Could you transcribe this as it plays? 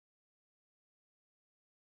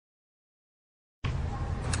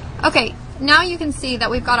Okay, now you can see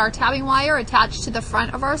that we've got our tabbing wire attached to the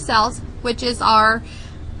front of our cells, which is our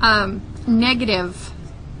negative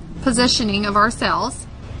positioning of our cells.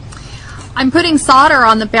 I'm putting solder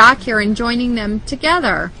on the back here and joining them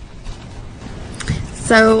together.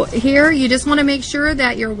 So here you just want to make sure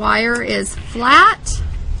that your wire is flat.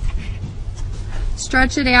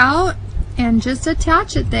 Stretch it out and just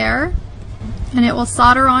attach it there, and it will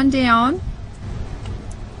solder on down.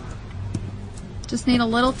 Just need a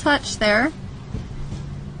little touch there.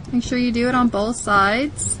 Make sure you do it on both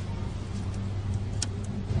sides.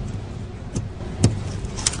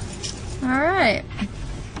 Alright.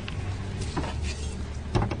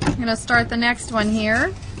 I'm going to start the next one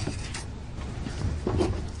here.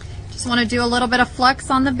 Just want to do a little bit of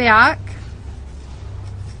flux on the back.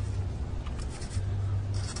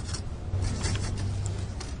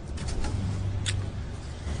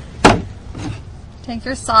 Take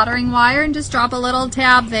your soldering wire and just drop a little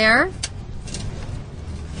tab there.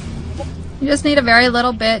 You just need a very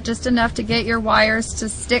little bit, just enough to get your wires to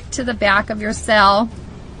stick to the back of your cell.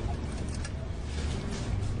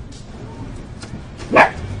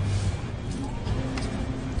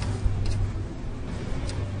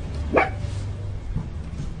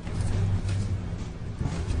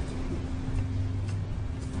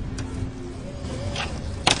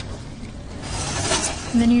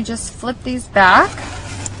 And then you just flip these back.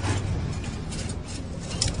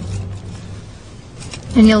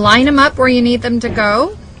 And you line them up where you need them to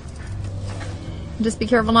go. Just be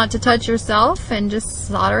careful not to touch yourself and just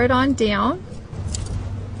solder it on down.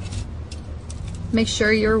 Make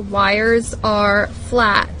sure your wires are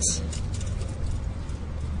flat.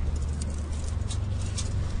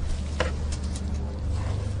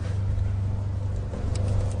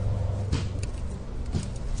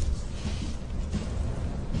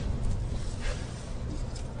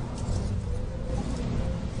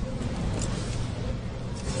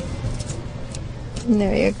 And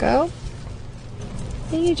there you go.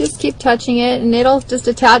 And you just keep touching it and it'll just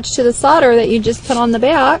attach to the solder that you just put on the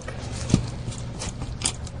back.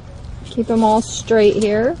 Keep them all straight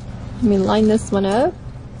here. Let me line this one up.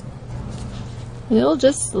 And it'll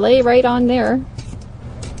just lay right on there.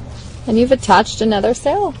 And you've attached another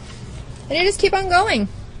cell. And you just keep on going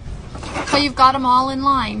until you've got them all in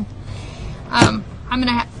line. I'm going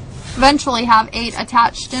to eventually have 8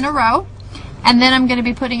 attached in a row. And then I'm going to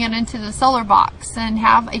be putting it into the solar box and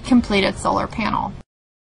have a completed solar panel.